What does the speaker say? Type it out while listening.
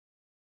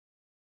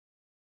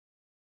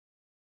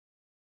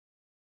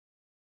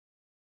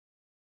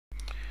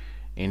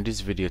In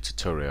this video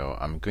tutorial,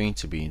 I'm going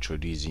to be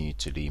introducing you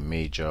to the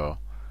major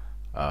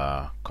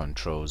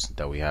controls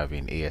that we have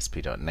in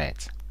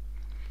ASP.NET.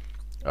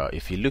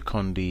 If you look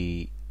on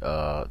the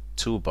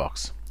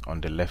toolbox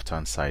on the left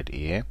hand side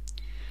here,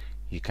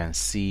 you can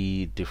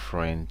see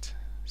different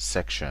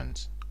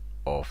sections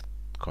of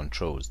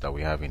controls that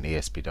we have in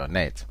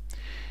ASP.NET.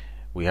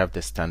 We have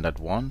the standard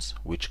ones,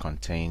 which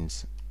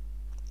contains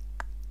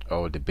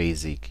all the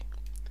basic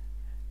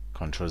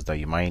controls that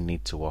you might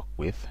need to work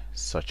with,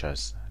 such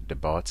as the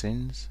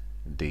buttons,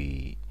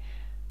 the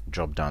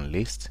drop down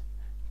list,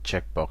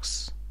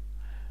 checkbox,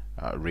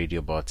 radio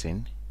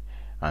button,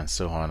 and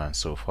so on and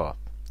so forth.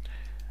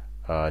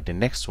 The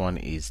next one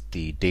is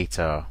the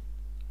data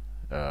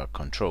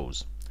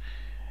controls.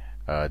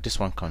 This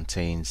one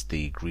contains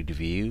the grid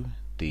view,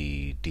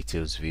 the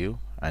details view,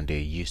 and they're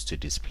used to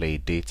display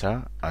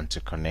data and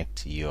to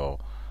connect your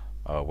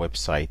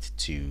website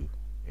to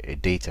a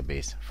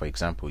database. For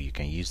example, you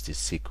can use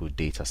this SQL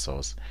data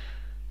source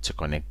to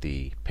connect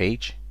the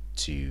page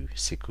to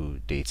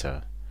SQL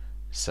data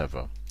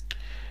server.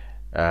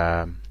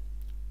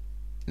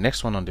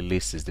 Next one on the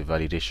list is the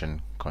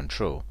validation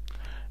control.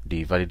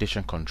 The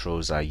validation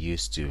controls are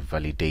used to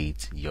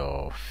validate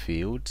your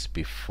fields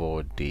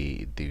before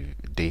the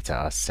data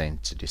are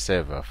sent to the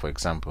server. For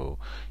example,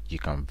 you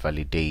can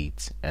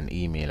validate an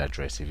email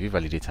address. If you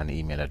validate an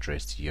email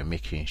address, you're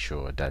making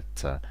sure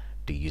that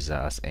the user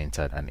has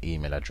entered an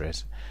email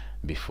address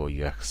before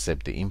you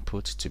accept the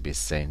input to be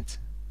sent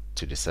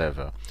to the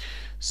server.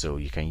 So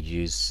you can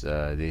use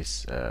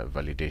this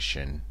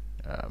validation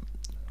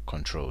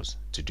controls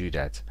to do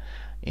that.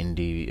 In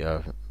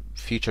the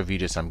future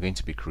videos, I'm going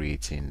to be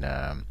creating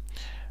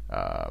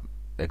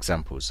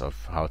examples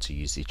of how to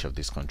use each of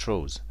these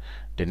controls.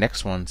 The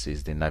next one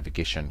is the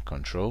navigation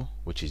control,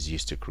 which is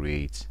used to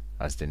create,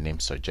 as the name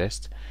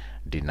suggests,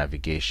 the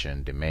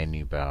navigation, the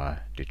menu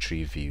bar, the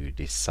tree view,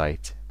 the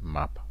site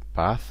map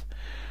path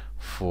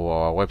for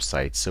our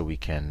website, so we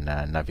can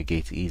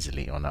navigate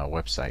easily on our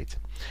website.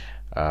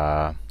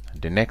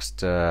 The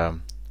next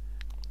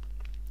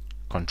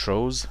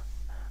controls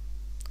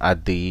are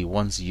the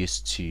ones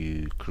used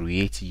to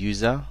create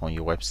user on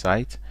your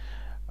website,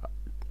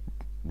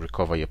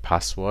 recover your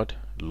password,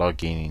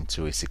 log in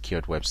into a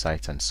secured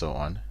website, and so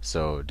on.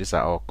 So these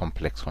are all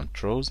complex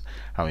controls,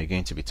 and we're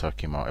going to be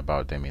talking more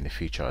about them in the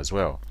future as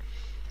well.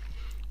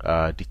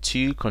 The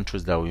two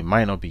controls that we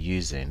might not be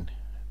using,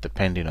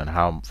 depending on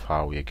how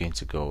far we are going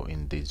to go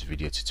in these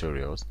video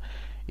tutorials,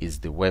 is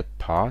the web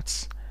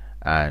parts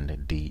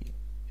and the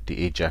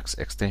Ajax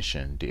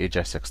extension. The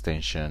Ajax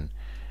extension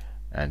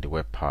and the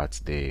web parts,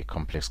 the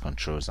complex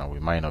controls, and we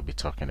might not be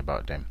talking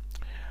about them.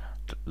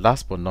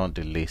 Last but not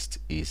the least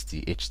is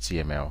the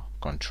HTML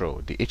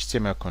control. The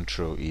HTML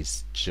control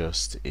is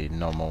just a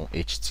normal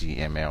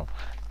HTML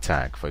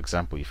tag. For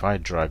example, if I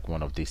drag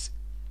one of these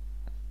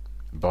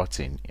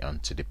button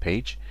onto the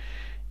page,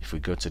 if we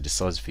go to the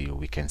source view,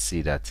 we can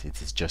see that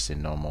it is just a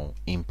normal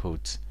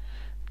input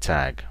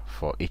tag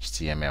for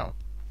HTML.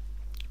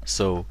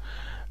 So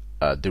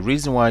the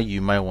reason why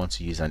you might want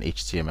to use an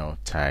HTML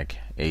tag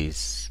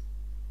is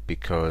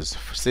because,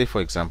 say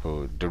for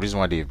example, the reason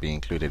why they've been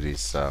included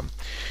is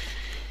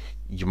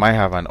you might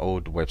have an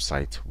old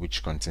website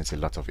which contains a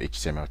lot of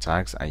HTML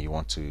tags, and you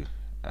want to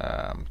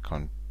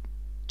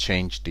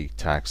change the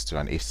tags to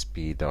an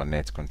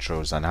ASP.NET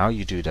controls. And how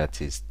you do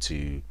that is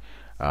to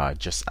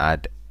just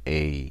add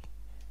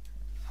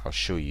I'll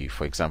show you.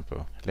 For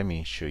example, let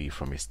me show you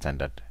from a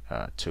standard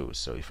tool.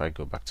 So if I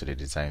go back to the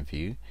design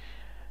view,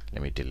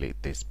 let me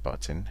delete this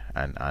button,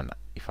 and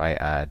if I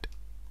add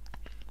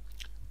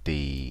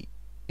the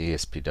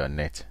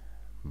ASP.NET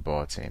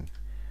button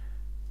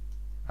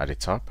at the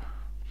top,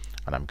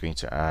 and I'm going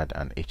to add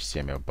an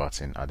HTML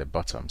button at the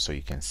bottom, so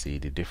you can see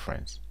the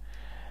difference.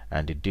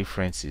 And the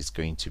difference is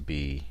going to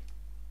be,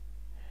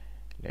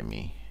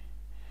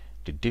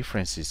 the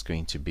difference is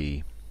going to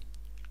be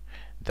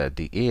that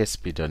the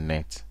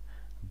ASP.NET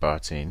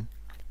button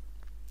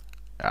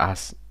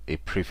has a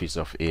prefix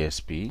of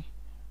ASP.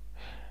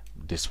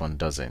 This one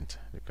doesn't,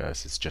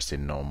 because it's just a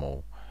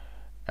normal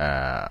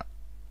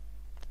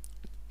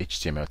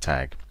HTML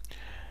tag.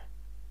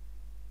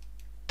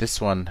 This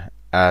one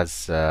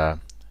has a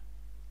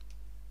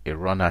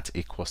runat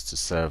equals to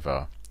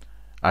server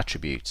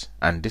attribute,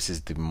 and this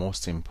is the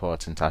most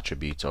important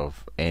attribute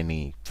of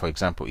any. For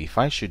example, if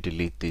I should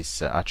delete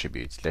this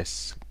attribute,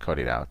 let's cut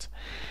it out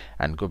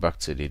and go back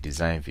to the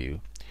design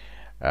view,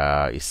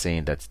 it's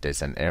saying that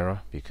there's an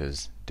error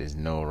because there's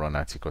no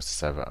runat equals to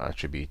server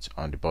attribute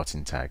on the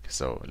button tag.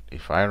 So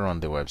if I run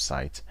the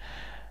website,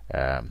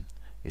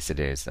 it said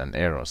there's an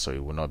error, so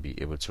it will not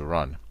be able to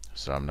run,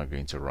 so I'm not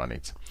going to run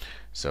it.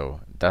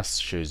 So that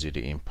shows you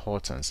the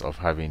importance of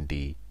having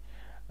the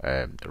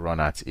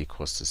runat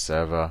equals to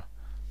server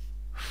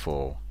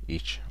for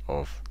each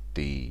of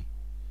the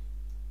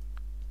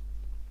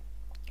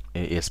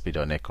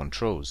ASP.NET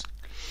controls.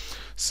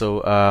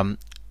 So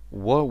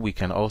what we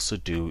can also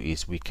do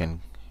is we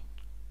can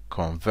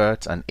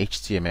convert an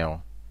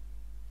HTML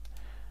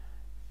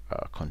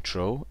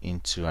control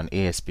into an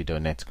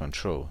ASP.NET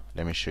control.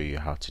 Let me show you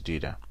how to do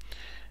that.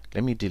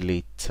 Let me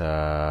delete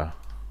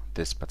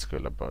this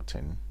particular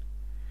button,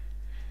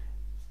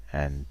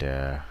 and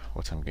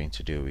what I'm going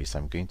to do is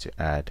I'm going to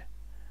add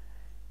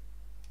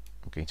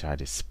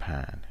a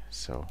span.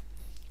 So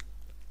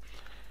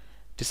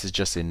this is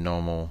just a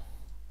normal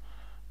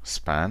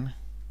span,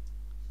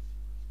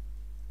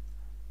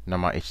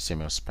 normal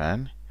HTML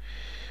span,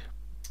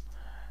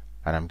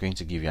 and I'm going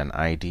to give you an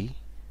ID.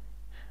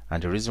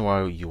 And the reason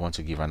why you want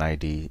to give an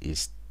ID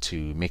is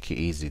to make it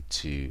easy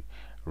to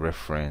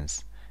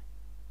reference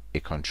a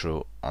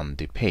control on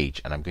the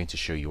page, and I'm going to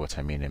show you what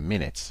I mean in a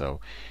minute. So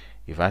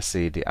if I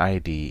say the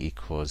ID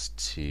equals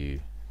to,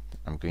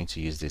 I'm going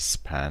to use this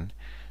span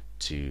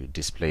to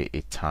display a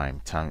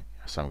time,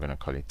 so I'm going to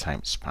call it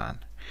time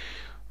span,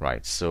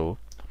 right? So,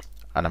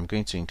 and I'm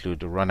going to include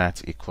the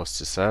runat equals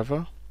to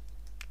server.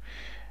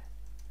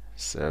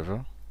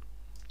 So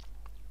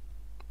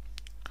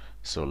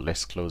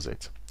let's close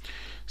it.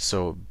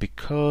 So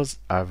because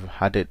I've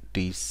added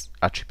this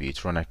attribute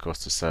runat equals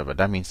to server,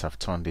 that means I've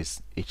turned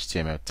this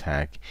HTML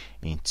tag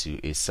into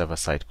a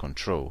server-side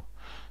control.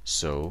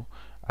 So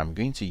I'm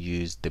going to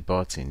use the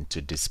button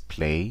to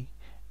display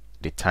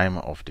the time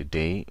of the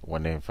day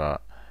whenever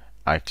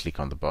I click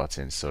on the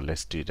button. So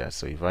let's do that.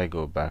 So if I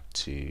go back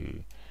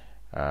to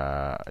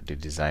the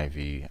design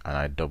view and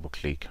I double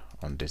click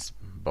on this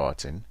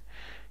button,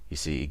 you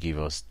see it gives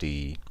us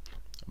the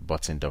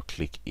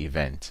button.click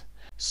event.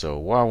 So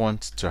what I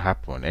want to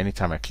happen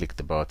anytime I click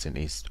the button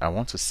is I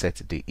want to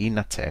set the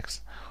inner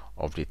text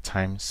of the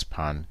time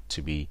span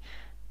to be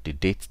the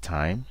date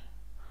time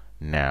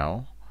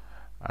now,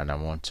 and I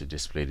want to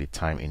display the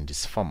time in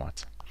this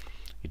format.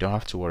 You don't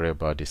have to worry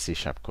about the C#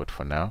 code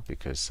for now,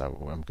 because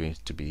I'm going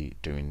to be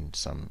doing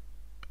some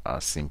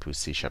simple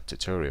C#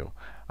 tutorial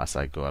as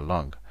I go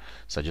along.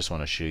 So I just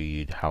want to show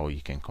you how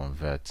you can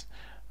convert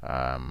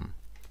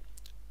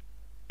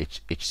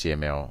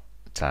HTML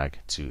tag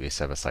to a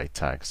server-side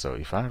tag. So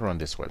if I run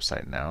this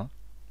website now,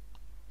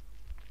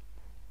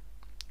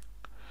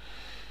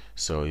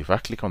 so if I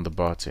click on the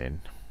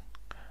button,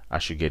 I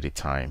should get the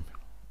time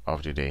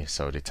of the day.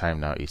 So the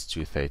time now is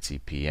 2:30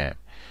 p.m.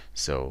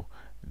 So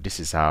this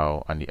is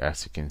how, and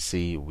as you can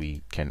see,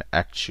 we can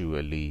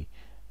actually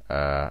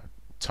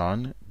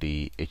turn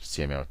the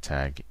HTML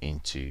tag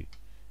into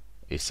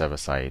a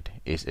server-side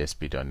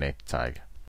ASP.NET tag.